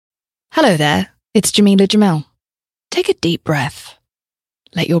Hello there, it's Jamila Jamel. Take a deep breath.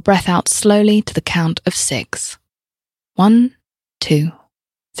 Let your breath out slowly to the count of 6. 1, 2,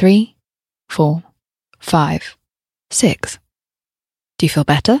 3, 4, 5, 6. Do you feel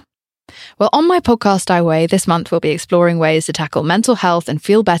better? Well, on my podcast, I Weigh, this month we'll be exploring ways to tackle mental health and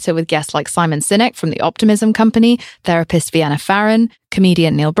feel better with guests like Simon Sinek from The Optimism Company, therapist Vienna Farron,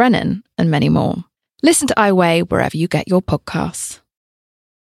 comedian Neil Brennan, and many more. Listen to I Weigh wherever you get your podcasts.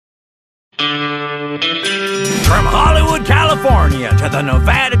 From Hollywood, California to the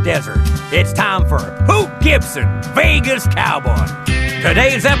Nevada desert, it's time for Hoot, Gibson, Vegas Cowboy.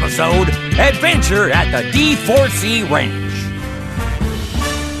 Today's episode, Adventure at the D4C Ranch.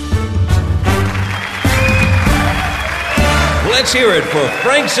 Let's hear it for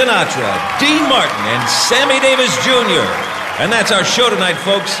Frank Sinatra, Dean Martin, and Sammy Davis Jr. And that's our show tonight,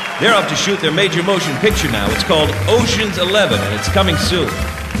 folks. They're off to shoot their major motion picture now. It's called Ocean's 11, and it's coming soon.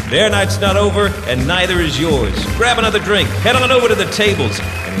 Their night's not over, and neither is yours. Grab another drink, head on over to the tables,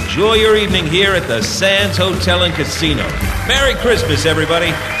 and enjoy your evening here at the Sands Hotel and Casino. Merry Christmas,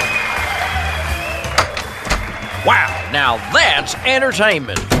 everybody. Wow, now that's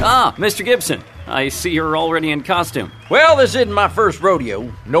entertainment. Ah, Mr. Gibson, I see you're already in costume. Well, this isn't my first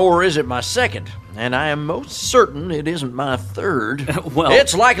rodeo, nor is it my second. And I am most certain it isn't my third. Well,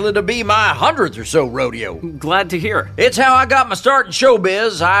 it's likely to be my 100th or so rodeo. Glad to hear. It's how I got my start in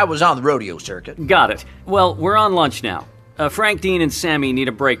showbiz. I was on the rodeo circuit. Got it. Well, we're on lunch now. Frank, Dean, and Sammy need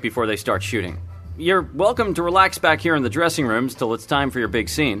a break before they start shooting. You're welcome to relax back here in the dressing rooms till it's time for your big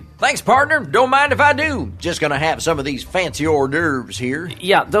scene. Thanks, partner. Don't mind if I do. Just gonna have some of these fancy hors d'oeuvres here.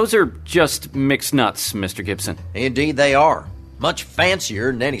 Yeah, those are just mixed nuts, Mr. Gibson. Indeed they are. Much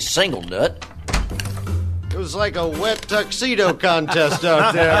fancier than any single nut. It was like a wet tuxedo contest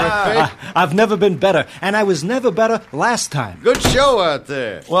out there, Rick. I've never been better, and I was never better last time. Good show out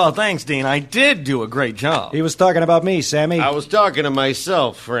there. Well, thanks, Dean. I did do a great job. He was talking about me, Sammy. I was talking to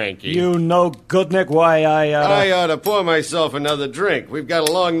myself, Frankie. You know, Goodnick, why I ought to pour myself another drink. We've got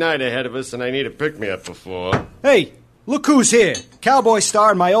a long night ahead of us, and I need a pick-me-up before. Hey, look who's here. Cowboy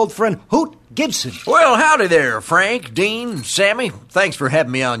star and my old friend Hoot Gibson. Well, howdy there, Frank, Dean, Sammy. Thanks for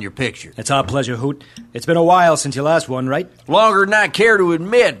having me on your picture. It's our pleasure, Hoot. It's been a while since your last one, right? Longer than I care to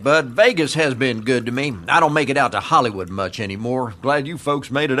admit, but Vegas has been good to me. I don't make it out to Hollywood much anymore. Glad you folks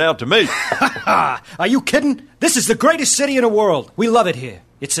made it out to me. Are you kidding? This is the greatest city in the world. We love it here.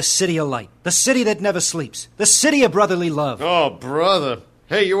 It's a city of light. The city that never sleeps. The city of brotherly love. Oh, brother.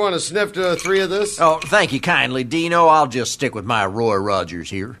 Hey, you want to sniff to 3 of this? Oh, thank you kindly, Dino. I'll just stick with my Roy Rogers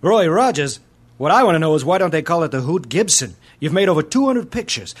here. Roy Rogers? What I want to know is why don't they call it the Hoot Gibson? You've made over 200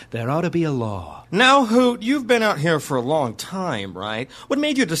 pictures. There ought to be a law. Now, Hoot, you've been out here for a long time, right? What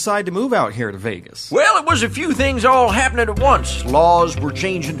made you decide to move out here to Vegas? Well, it was a few things all happening at once. Laws were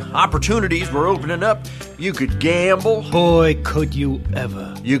changing. Opportunities were opening up. You could gamble. Boy, could you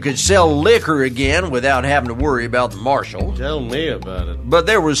ever. You could sell liquor again without having to worry about the marshal. Tell me about it. But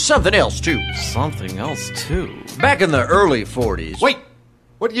there was something else, too. Something else, too? Back in the early 40s. Wait!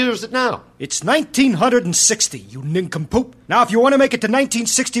 What year is it now? It's 1960, you nincompoop. Now, if you want to make it to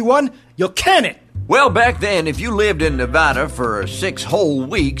 1961, you'll can it. Well, back then, if you lived in Nevada for 6 whole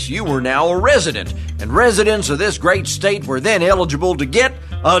weeks, you were now a resident. And residents of this great state were then eligible to get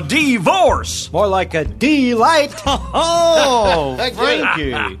a divorce. More like a D-light. Oh,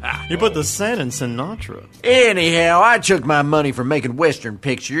 Frankie. You put the San in Sinatra. Anyhow, I took my money from making Western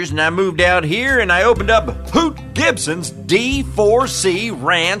pictures, and I moved out here, and I opened up Hoot Gibson's D4C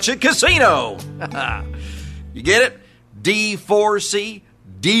Ranch and Casino. You get it? D4C?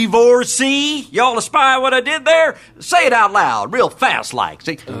 D4C? Y'all spy what I did there? Say it out loud, real fast like.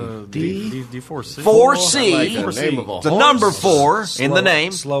 See? D4C. 4C, the number 4 in the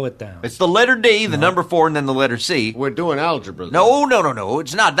name. Slow it down. It's the letter D, the number 4, and then the letter C. We're doing algebra. No.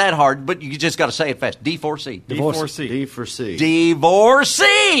 It's not that hard, but you just got to say it fast. D4C. D4C. D for C.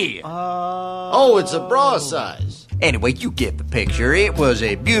 D4C! Oh, it's a bra size. Anyway, you get the picture. It was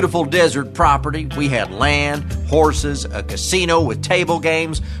a beautiful desert property. We had land, horses, a casino with table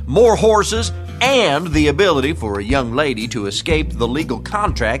games, more horses, and the ability for a young lady to escape the legal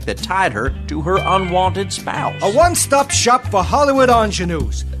contract that tied her to her unwanted spouse. A one-stop shop for Hollywood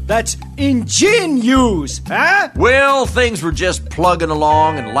ingenues. That's ingenues, huh? Well, things were just plugging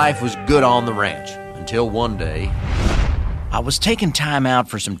along and life was good on the ranch. Until one day, I was taking time out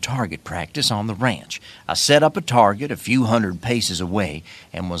for some target practice on the ranch. I set up a target a few hundred paces away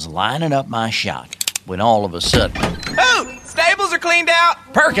and was lining up my shot when all of a sudden... Hoot! Stables are cleaned out?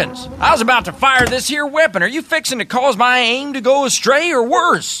 Perkins, I was about to fire this here weapon. Are you fixing to cause my aim to go astray or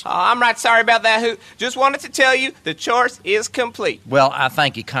worse? Oh, I'm right sorry about that, Hoot. Just wanted to tell you the chores is complete. Well, I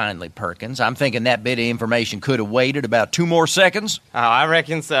thank you kindly, Perkins. I'm thinking that bit of information could have waited about 2 more seconds. Oh, I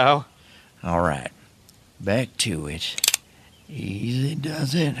reckon so. All right. Back to it. Easy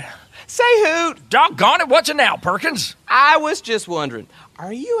does it. Say, Hoot. Doggone it, what's it now, Perkins? I was just wondering,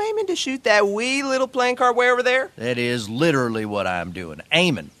 are you aiming to shoot that wee little playing card way over there? That is literally what I'm doing.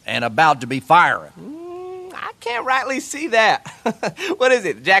 Aiming and about to be firing. I can't rightly see that. What is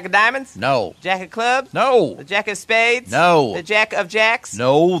it, the Jack of Diamonds? No. Jack of Clubs? No. The Jack of Spades? No. The Jack of Jacks?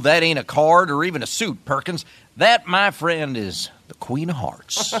 No, that ain't a card or even a suit, Perkins. That, my friend, is the Queen of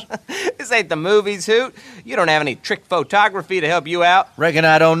Hearts. This ain't the movies, Hoot. You don't have any trick photography to help you out. Reckon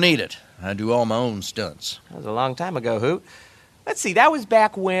I don't need it. I do all my own stunts. That was a long time ago, Hoot. Let's see, that was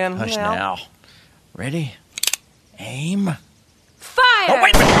back when... Hush now. Ready? Aim. Fire! Oh,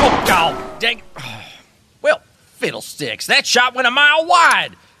 wait a minute. Oh, God. Dang it. Well, fiddlesticks. That shot went a mile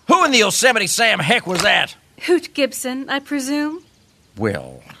wide. Who in the Yosemite Sam heck was that? Hoot Gibson, I presume?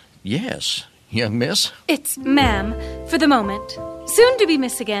 Well, yes, young miss. It's ma'am, for the moment. Soon to be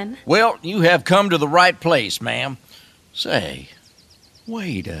miss again. Well, you have come to the right place, ma'am. Say,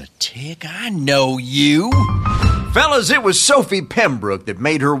 wait a tick. I know you. Fellas, it was Sophie Pembroke that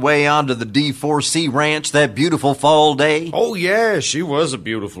made her way onto the D4C ranch that beautiful fall day. Oh, yeah, she was a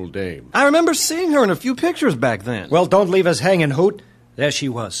beautiful dame. I remember seeing her in a few pictures back then. Well, don't leave us hanging, Hoot. There she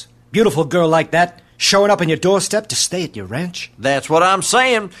was. Beautiful girl like that, showing up on your doorstep to stay at your ranch. That's what I'm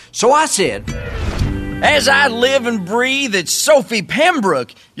saying. So I said, As I live and breathe, it's Sophie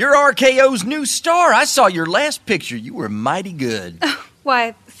Pembroke, your RKO's new star. I saw your last picture. You were mighty good.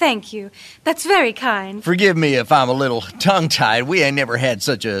 Why, thank you. That's very kind. Forgive me if I'm a little tongue-tied. We ain't never had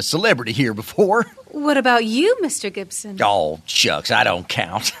such a celebrity here before. What about you, Mr. Gibson? Oh, shucks, I don't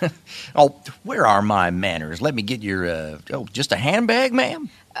count. Oh, where are my manners? Let me get your, just a handbag, ma'am?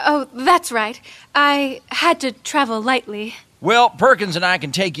 Oh, that's right. I had to travel lightly. Well, Perkins and I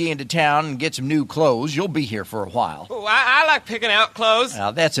can take you into town and get some new clothes. You'll be here for a while. Oh, I like picking out clothes. Now,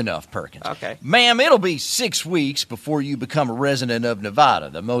 that's enough, Perkins. Okay. Ma'am, it'll be 6 weeks before you become a resident of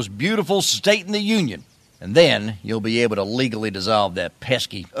Nevada, the most beautiful state in the Union. And then you'll be able to legally dissolve that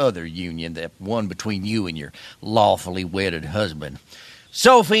pesky other union, that one between you and your lawfully wedded husband.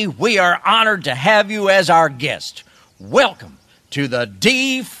 Sophie, we are honored to have you as our guest. Welcome to the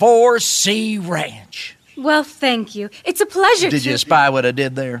D4C Ranch. Well, thank you. It's a pleasure Did you spy what I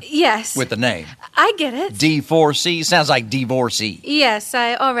did there? Yes. With the name? I get it. D4C sounds like divorcee. Yes,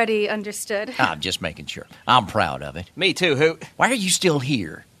 I already understood. I'm just making sure. I'm proud of it. Me too, Hoot. Why are you still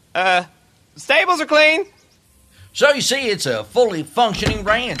here? Stables are clean. So you see, it's a fully functioning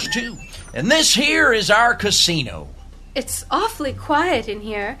ranch, too. And this here is our casino. It's awfully quiet in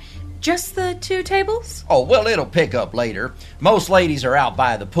here. Just the 2 tables? Oh, well, it'll pick up later. Most ladies are out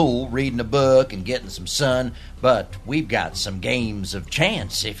by the pool reading a book and getting some sun, but we've got some games of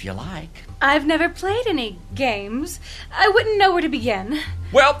chance, if you like. I've never played any games. I wouldn't know where to begin.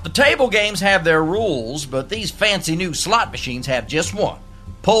 Well, the table games have their rules, but these fancy new slot machines have just one.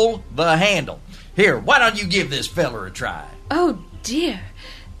 Pull the handle. Here, why don't you give this feller a try? Oh, dear.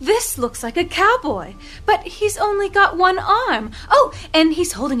 This looks like a cowboy, but he's only got one arm. Oh, and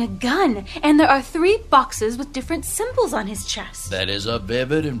he's holding a gun, and there are 3 boxes with different symbols on his chest. That is a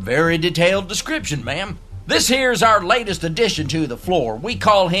vivid and very detailed description, ma'am. This here's our latest addition to the floor. We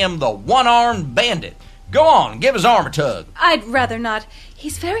call him the One-Armed Bandit. Go on, give his arm a tug. I'd rather not.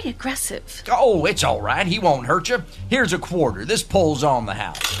 He's very aggressive. Oh, it's all right. He won't hurt you. Here's a quarter. This pulls on the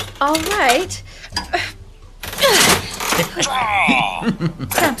house. All right.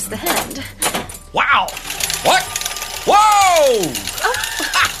 Cramps the hand. Wow! What? Whoa! Oh,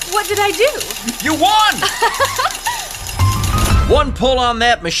 what did I do? You won! one pull on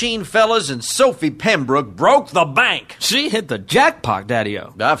that machine, fellas, and Sophie Pembroke broke the bank. She hit the jackpot,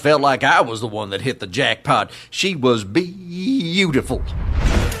 Daddy-O. I felt like I was the one that hit the jackpot. She was beautiful.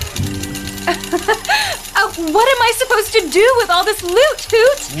 What am I supposed to do with all this loot,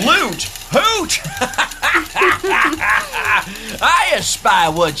 Hoot? Loot? Hoot! I espy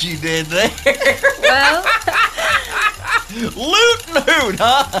what you did there. Well... Loot and hoot,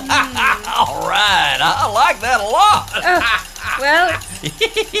 huh? All right, I like that a lot.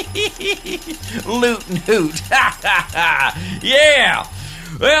 Loot and hoot. Yeah.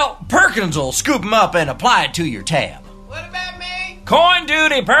 Well, Perkins will scoop 'em up and apply it to your tab. What about me? Coin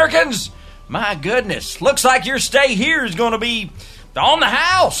duty, Perkins. My goodness, looks like your stay here is going to be on the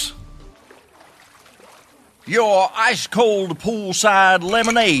house. Your ice-cold poolside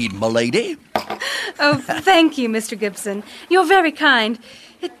lemonade, m'lady. Oh, thank you, Mr. Gibson. You're very kind.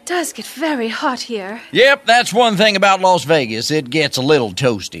 It does get very hot here. Yep, that's one thing about Las Vegas. It gets a little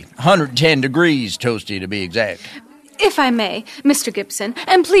toasty. 110 degrees toasty, to be exact. If I may, Mr. Gibson,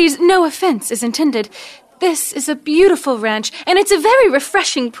 and please, no offense is intended. This is a beautiful ranch, and it's a very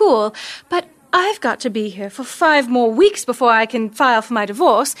refreshing pool, but I've got to be here for 5 more weeks before I can file for my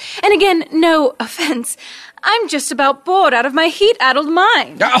divorce. And again, no offense. I'm just about bored out of my heat-addled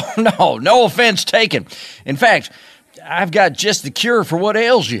mind. Oh, no offense taken. In fact, I've got just the cure for what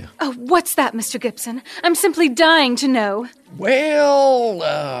ails you. Oh, what's that, Mr. Gibson? I'm simply dying to know. Well,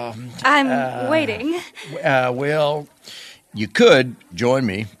 I'm waiting. Well, you could join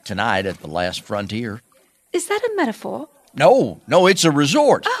me tonight at the Last Frontier. Is that a metaphor? No, it's a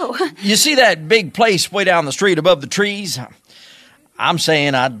resort. Oh. You see that big place way down the street above the trees? I'm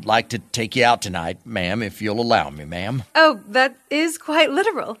saying I'd like to take you out tonight, ma'am, if you'll allow me, ma'am. Oh, that is quite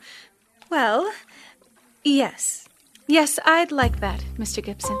literal. Well, yes. Yes, I'd like that, Mr.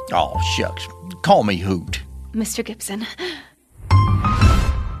 Gibson. Oh, shucks. Call me Hoot. Mr. Gibson.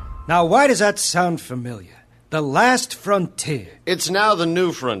 Now, why does that sound familiar? The Last Frontier. It's now the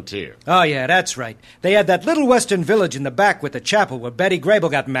New Frontier. Oh, yeah, that's right. They had that little western village in the back with the chapel where Betty Grable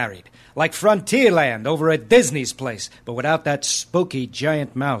got married. Like Frontierland over at Disney's place, but without that spooky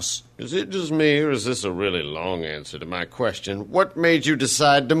giant mouse. Is it just me, or is this a really long answer to my question? What made you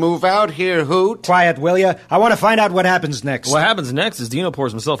decide to move out here, Hoot? Quiet, will ya? I want to find out what happens next. What happens next is Dino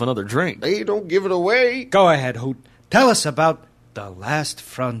pours himself another drink. Hey, don't give it away. Go ahead, Hoot. Tell us about the Last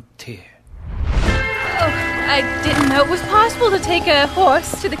Frontier. I didn't know it was possible to take a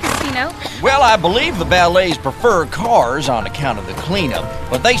horse to the casino. Well, I believe the valets prefer cars on account of the cleanup,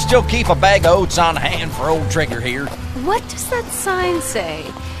 but they still keep a bag of oats on hand for old Trigger here. What does that sign say?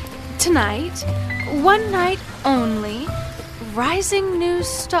 Tonight, one night only, rising new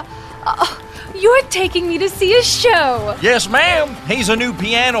star... Oh, you're taking me to see a show. Yes, ma'am. He's a new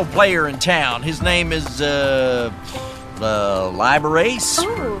piano player in town. His name is, Liberace?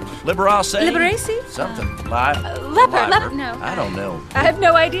 Oh. Liberace? Liberace? Something. Leper, no. I don't know. I have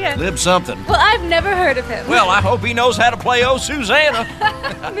no idea. Lib something. Well, I've never heard of him. Well, I hope he knows how to play Oh Susanna.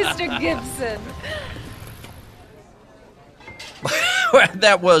 Mr. Gibson.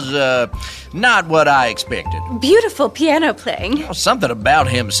 That was, not what I expected. Beautiful piano playing. Well, something about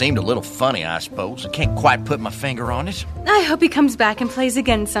him seemed a little funny, I suppose. I can't quite put my finger on it. I hope he comes back and plays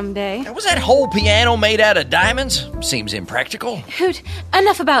again someday. Was that whole piano made out of diamonds? Seems impractical. Hoot,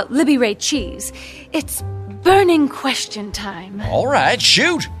 enough about Libby Ray Cheese. It's burning question time. All right,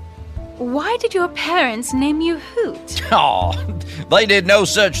 shoot. Why did your parents name you Hoot? Oh, they did no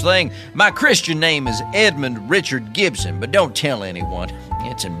such thing. My Christian name is Edmund Richard Gibson, but don't tell anyone.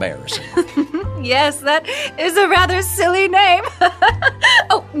 It's embarrassing. Yes, that is a rather silly name.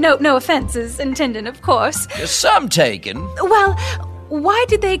 Oh, no offense is intended, of course. Some taken. Well, why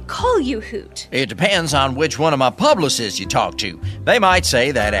did they call you Hoot? It depends on which one of my publicists you talk to. They might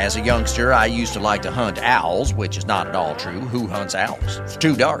say that as a youngster I used to like to hunt owls, which is not at all true. Who hunts owls? It's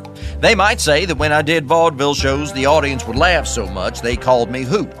too dark. They might say that when I did vaudeville shows, the audience would laugh so much they called me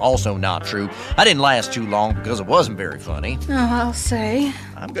Hoot. Also not true. I didn't last too long because it wasn't very funny. Oh, I'll say.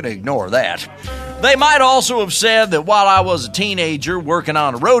 I'm going to ignore that. They might also have said that while I was a teenager working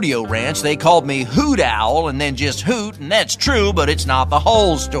on a rodeo ranch, they called me Hoot Owl and then just Hoot, and that's true, but it's not the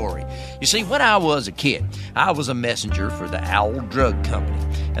whole story. You see, when I was a kid, I was a messenger for the Owl Drug Company,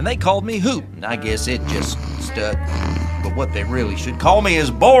 and they called me Hoot, and I guess it just stuck. But what they really should call me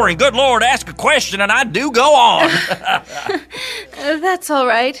is boring. Good Lord, ask a question and I do go on. That's all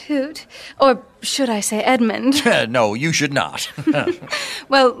right, Hoot. Or should I say Edmund? No, you should not.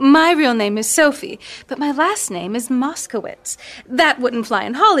 Well, my real name is Sophie, but my last name is Moskowitz. That wouldn't fly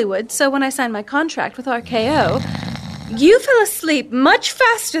in Hollywood, so when I signed my contract with RKO, you fell asleep much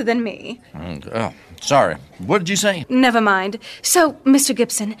faster than me. Oh, sorry. What did you say? Never mind. So, Mr.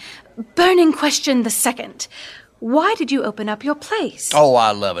 Gibson, burning question the second. Why did you open up your place? Oh,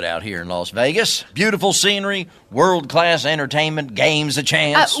 I love it out here in Las Vegas. Beautiful scenery, world-class entertainment, games a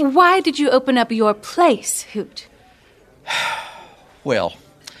chance. Why did you open up your place, Hoot? Well,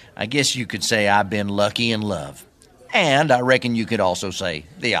 I guess you could say I've been lucky in love. And I reckon you could also say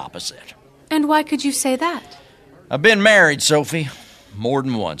the opposite. And why could you say that? I've been married, Sophie, more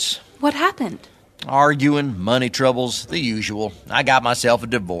than once. What happened? Arguing, money troubles, the usual. I got myself a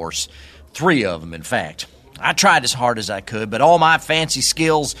divorce. 3 of them, in fact. I tried as hard as I could, but all my fancy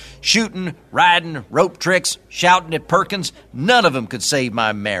skills, shooting, riding, rope tricks, shouting at Perkins, none of them could save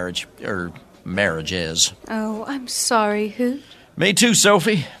my marriage, marriages. Oh, I'm sorry, Hoot. Me too,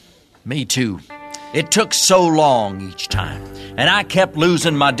 Sophie. Me too. It took so long each time, and I kept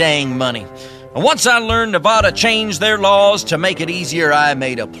losing my dang money. And once I learned Nevada changed their laws to make it easier, I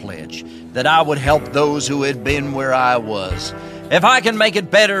made a pledge that I would help those who had been where I was. If I can make it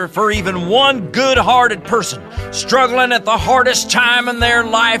better for even one good-hearted person struggling at the hardest time in their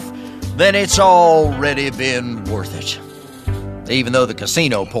life, then it's already been worth it. Even though the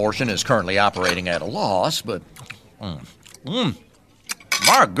casino portion is currently operating at a loss, but...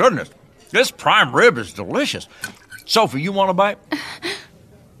 My goodness, this prime rib is delicious. Sophie, you want a bite?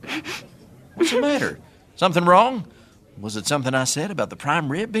 What's the matter? Something wrong? Was it something I said about the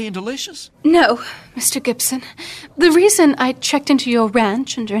prime rib being delicious? No, Mr. Gibson. The reason I checked into your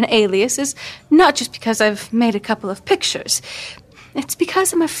ranch under an alias is not just because I've made a couple of pictures. It's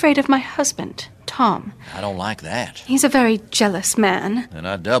because I'm afraid of my husband, Tom. I don't like that. He's a very jealous man. And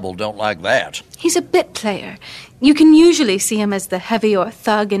I double don't like that. He's a bit player. You can usually see him as the heavy or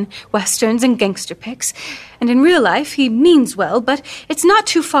thug in westerns and gangster pics. And in real life, he means well, but it's not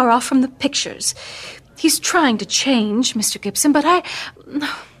too far off from the pictures. He's trying to change, Mr. Gibson, but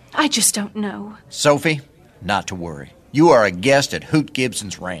I just don't know. Sophie, not to worry. You are a guest at Hoot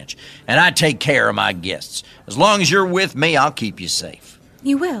Gibson's ranch, and I take care of my guests. As long as you're with me, I'll keep you safe.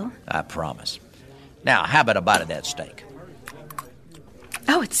 You will? I promise. Now, how about a bite of that steak?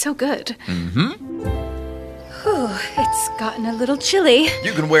 Oh, it's so good. Mm-hmm. Whew, it's gotten a little chilly.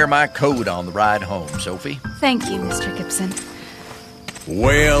 You can wear my coat on the ride home, Sophie. Thank you, Mr. Gibson.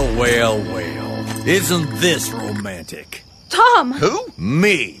 Well, well, well. Isn't this romantic? Tom! Who?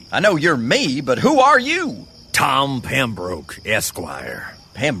 Me. I know you're me, but who are you? Tom Pembroke, Esquire.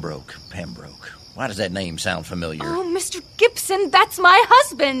 Pembroke. Why does that name sound familiar? Oh, Mr. Gibson, that's my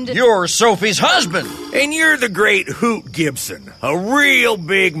husband. You're Sophie's husband. And you're the great Hoot Gibson, a real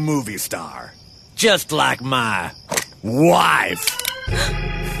big movie star. Just like my wife.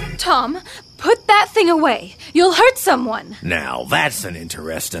 Tom, put that thing away. You'll hurt someone. Now, that's an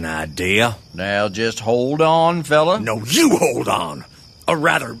interesting idea. Now, just hold on, fella. No, you hold on. Or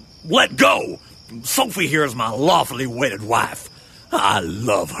rather, let go. Sophie here is my lawfully wedded wife. I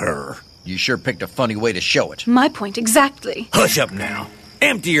love her. You sure picked a funny way to show it. My point exactly. Hush up now.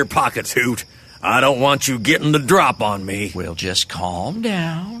 Empty your pockets, Hoot. I don't want you getting the drop on me. Well, just calm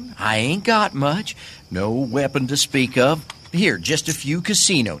down. I ain't got much. No weapon to speak of. Here, just a few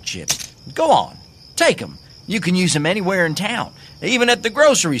casino chips. Go on. Take them. You can use them anywhere in town. Even at the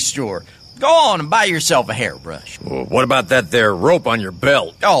grocery store. Go on and buy yourself a hairbrush. Well, what about that there rope on your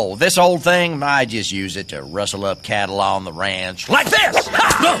belt? Oh, this old thing? I just use it to rustle up cattle on the ranch. Like this!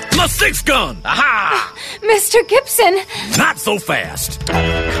 Ha! My six gun! Aha! Mr. Gibson! Not so fast.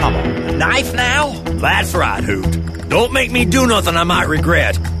 Come on, a knife now? That's right, Hoot. Don't make me do nothing I might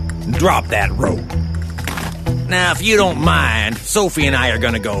regret. Drop that rope. Now, if you don't mind, Sophie and I are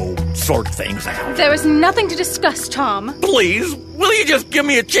gonna go sort things out. There is nothing to discuss, Tom. Please, will you just give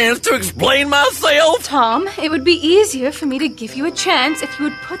me a chance to explain myself? Tom, it would be easier for me to give you a chance if you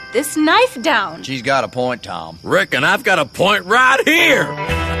would put this knife down. She's got a point, Tom. Reckon I've got a point right here.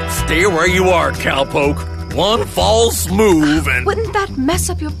 Stay where you are, cowpoke. One false move and... Wouldn't that mess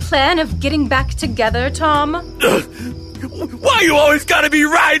up your plan of getting back together, Tom? Why you always gotta be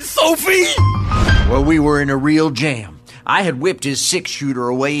right, Sophie? Well, we were in a real jam. I had whipped his six-shooter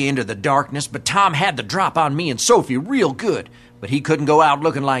away into the darkness, but Tom had the drop on me and Sophie real good. But he couldn't go out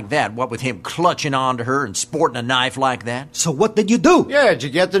looking like that, what with him clutching onto her and sporting a knife like that. So what did you do? Yeah, did you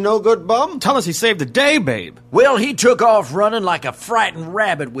get the no-good bum? Tell us he saved the day, babe. Well, he took off running like a frightened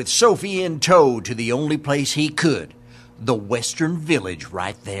rabbit with Sophie in tow to the only place he could. The Western Village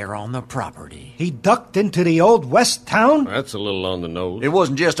right there on the property. He ducked into the old West town? That's a little on the nose. It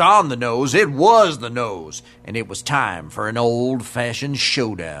wasn't just on the nose, it was the nose. And it was time for an old-fashioned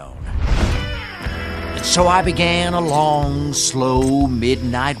showdown. And so I began a long, slow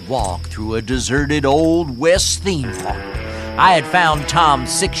midnight walk through a deserted old West theme park. I had found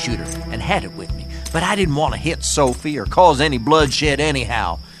Tom's six-shooter and had it with me, but I didn't want to hit Sophie or cause any bloodshed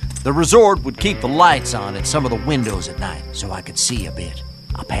anyhow. The resort would keep the lights on at some of the windows at night so I could see a bit.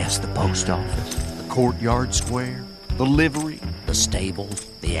 I passed the post office, the courtyard square, the livery, the stable,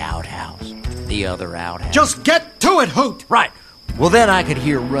 the outhouse, the other outhouse. Just get to it, Hoot! Right. Well, then I could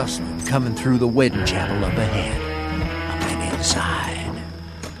hear rustling coming through the wedding chapel up ahead. I went inside.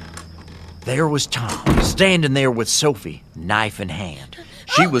 There was Tom, standing there with Sophie, knife in hand.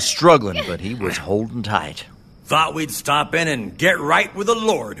 She was struggling, but he was holding tight. Thought we'd stop in and get right with the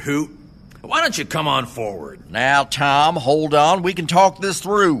Lord, Hoot. Why don't you come on forward? Now, Tom, hold on. We can talk this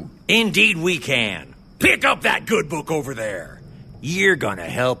through. Indeed we can. Pick up that good book over there. You're gonna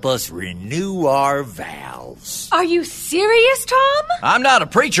help us renew our vows. Are you serious, Tom? I'm not a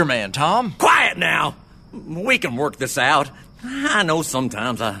preacher man, Tom. Quiet now. We can work this out. I know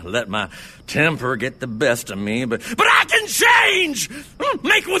sometimes I let my temper get the best of me, but I can change!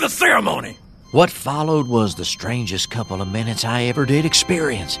 Make it with a ceremony! What followed was the strangest couple of minutes I ever did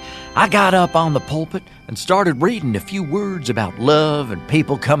experience. I got up on the pulpit and started reading a few words about love and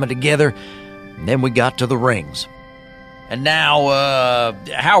people coming together, and then we got to the rings. And now,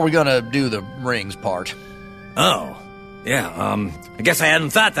 how are we gonna do the rings part? Oh, yeah, I guess I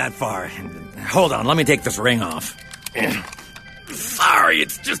hadn't thought that far. Hold on, let me take this ring off. Sorry,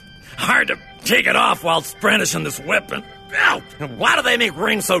 it's just hard to take it off while brandishing this weapon. Ow! Why do they make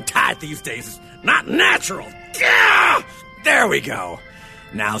rings so tight these days? It's not natural. Yeah! There we go.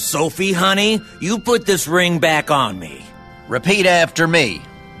 Now, Sophie, honey, you put this ring back on me. Repeat after me.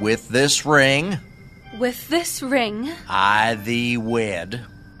 With this ring, With this ring, I thee wed.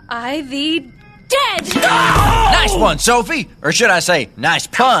 I thee dead! Nice one, Sophie! Or should I say, nice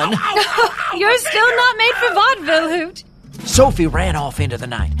pun. You're still not made for vaudeville, Hoot. Sophie ran off into the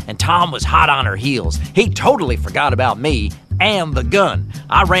night, and Tom was hot on her heels. He totally forgot about me and the gun.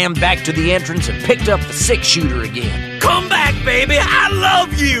 I ran back to the entrance and picked up the 6-shooter again. Come back, baby! I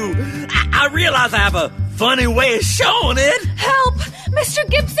love you! I realize I have a funny way of showing it. Help! Mr.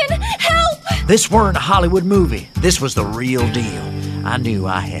 Gibson, help! This weren't a Hollywood movie. This was the real deal. I knew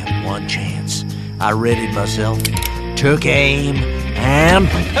I had one chance. I readied myself, took aim, and...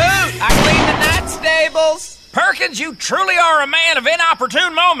 Hoot! I cleaned the night stables! Perkins, you truly are a man of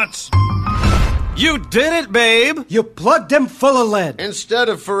inopportune moments. You did it, babe! You plugged him full of lead. Instead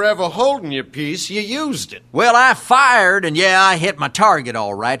of forever holding your piece, you used it. Well, I fired, and yeah, I hit my target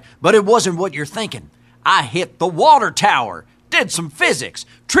all right, but it wasn't what you're thinking. I hit the water tower, did some physics,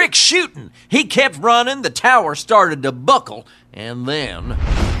 trick shooting. He kept running, the tower started to buckle, and then...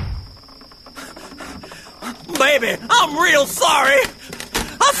 Baby, I'm real sorry.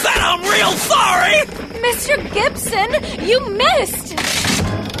 I said I'm real sorry. Mr. Gibson, you missed!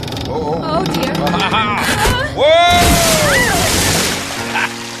 Oh, dear.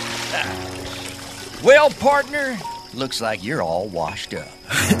 Well, partner, looks like you're all washed up.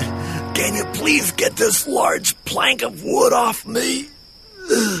 Can you please get this large plank of wood off me?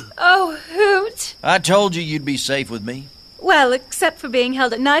 Oh, Hoot. I told you you'd be safe with me. Well, except for being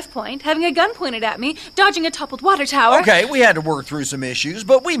held at knife point, having a gun pointed at me, dodging a toppled water tower. Okay, we had to work through some issues,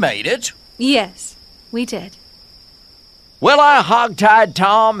 but we made it. Yes, we did. Well, I hogtied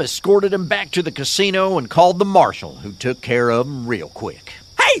Tom, escorted him back to the casino, and called the marshal, who took care of him real quick.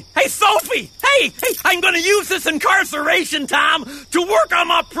 Hey, Sophie! Hey, I'm gonna use this incarceration time to work on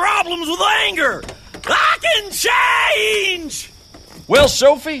my problems with anger! I can change! Well,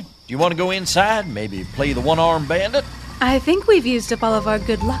 Sophie, do you want to go inside, maybe play the one-armed bandit? I think we've used up all of our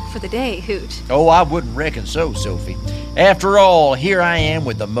good luck for the day, Hoot. Oh, I wouldn't reckon so, Sophie. After all, here I am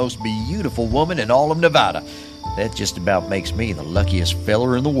with the most beautiful woman in all of Nevada. That just about makes me the luckiest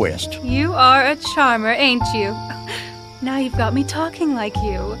feller in the West. You are a charmer, ain't you? Now you've got me talking like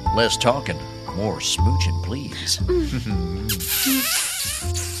you. Less talking, more smooching, please.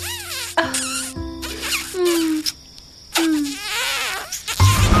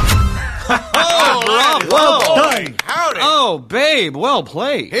 Well done! Howdy! Oh, babe, well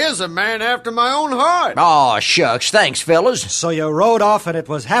played. Here's a man after my own heart. Aw, shucks, thanks, fellas. So you rode off and it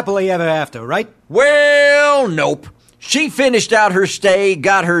was happily ever after, right? Well, nope. She finished out her stay,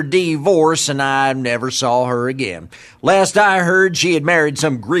 got her divorce, and I never saw her again. Last I heard, she had married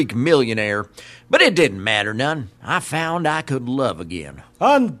some Greek millionaire. But it didn't matter none. I found I could love again.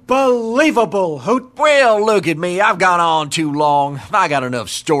 Unbelievable, Hoot. Well, look at me. I've gone on too long. I got enough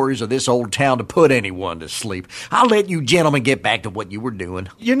stories of this old town to put anyone to sleep. I'll let you gentlemen get back to what you were doing.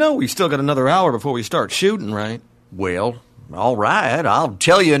 You know we still got another hour before we start shooting, right? Well, all right. I'll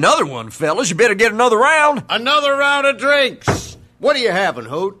tell you another one, fellas. You better get another round. Another round of drinks. What are you having,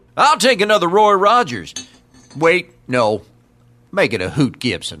 Hoot? I'll take another Roy Rogers. Wait, no. Make it a Hoot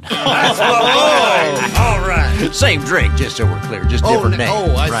Gibson. All right. Same drink, just so we're clear. Just different name.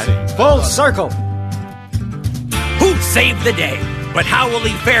 Oh, I right? see. Full circle. Hoot saved the day, but how will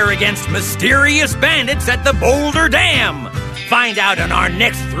he fare against mysterious bandits at the Boulder Dam? Find out in our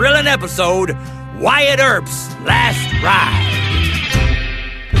next thrilling episode, Wyatt Earp's Last Ride.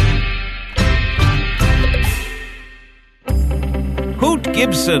 Hoot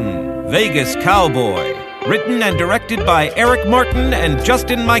Gibson, Vegas Cowboy. Written and directed by Eric Martin and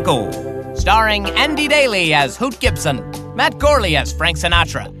Justin Michael. Starring Andy Daly as Hoot Gibson, Matt Gorley as Frank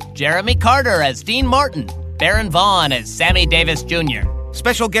Sinatra, Jeremy Carter as Dean Martin, Baron Vaughn as Sammy Davis Jr.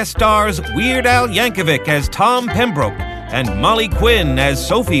 Special guest stars Weird Al Yankovic as Tom Pembroke and Molly Quinn as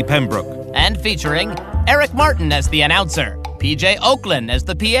Sophie Pembroke. And featuring Eric Martin as the announcer, PJ Oakland as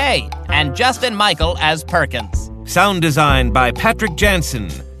the PA, and Justin Michael as Perkins. Sound design by Patrick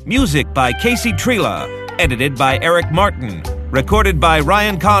Jansen. Music by Casey Trela. Edited by Eric Martin. Recorded by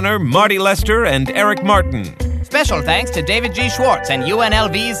Ryan Connor, Marty Lester, and Eric Martin. Special thanks to David G. Schwartz and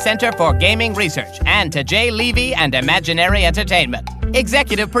UNLV's Center for Gaming Research, and to Jay Levy and Imaginary Entertainment.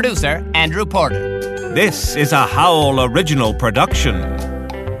 Executive producer, Andrew Porter. This is a Howl original production.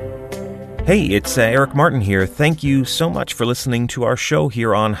 Hey, it's Eric Martin here. Thank you so much for listening to our show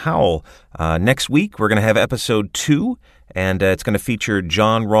here on Howl. Next week, we're going to have episode 2, and it's going to feature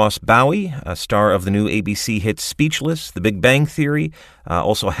John Ross Bowie, a star of the new ABC hit Speechless, The Big Bang Theory.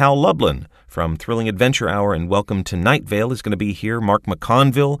 Also, Hal Lublin from Thrilling Adventure Hour and Welcome to Night Vale is going to be here. Mark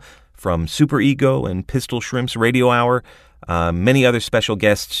McConville from Super Ego and Pistol Shrimp's Radio Hour. Many other special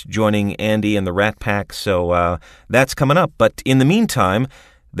guests joining Andy and the Rat Pack, so that's coming up. But in the meantime,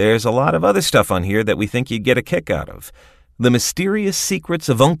 there's a lot of other stuff on here that we think you'd get a kick out of. The Mysterious Secrets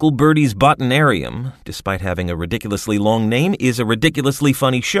of Uncle Bertie's Botanarium, despite having a ridiculously long name, is a ridiculously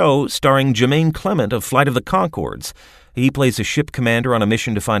funny show starring Jermaine Clement of Flight of the Conchords. He plays a ship commander on a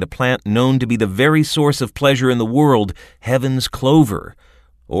mission to find a plant known to be the very source of pleasure in the world, heaven's clover.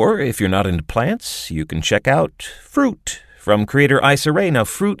 Or, if you're not into plants, you can check out Fruit from creator Issa Rae. Now,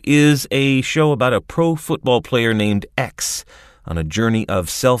 Fruit is a show about a pro football player named X on a journey of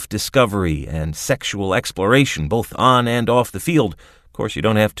self-discovery and sexual exploration, both on and off the field. Of course, you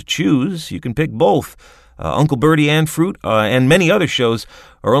don't have to choose. You can pick both. Uncle Bertie and Fruit and many other shows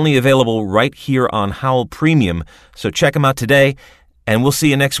are only available right here on Howl Premium. So check them out today, and we'll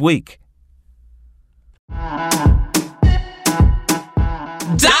see you next week. Dale,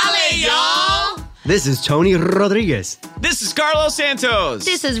 y'all! This is Tony Rodriguez. This is Carlos Santos.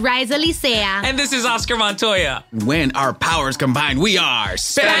 This is Riza Licea. And this is Oscar Montoya. When our powers combine, we are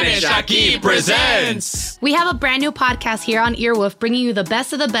Spanish Aquí Presents. We have a brand new podcast here on Earwolf, bringing you the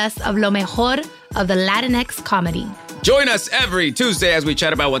best of lo mejor of the Latinx comedy. Join us every Tuesday as we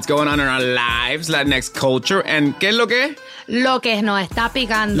chat about what's going on in our lives, Latinx culture, and ¿qué es lo que? Lo que nos está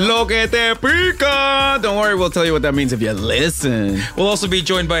picando. Lo que te pica. Don't worry, we'll tell you what that means if you listen. We'll also be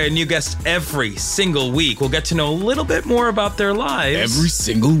joined by a new guest every single week. We'll get to know a little bit more about their lives. Every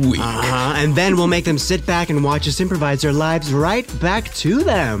single week. And then we'll make them sit back and watch us improvise their lives right back to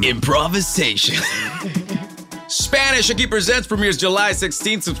them. Improvisation. Spanish Aquí Presents premieres July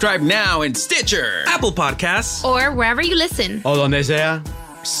 16th. Subscribe now in Stitcher, Apple Podcasts, or wherever you listen. O donde sea.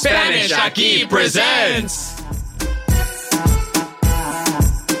 Spanish Aquí Presents.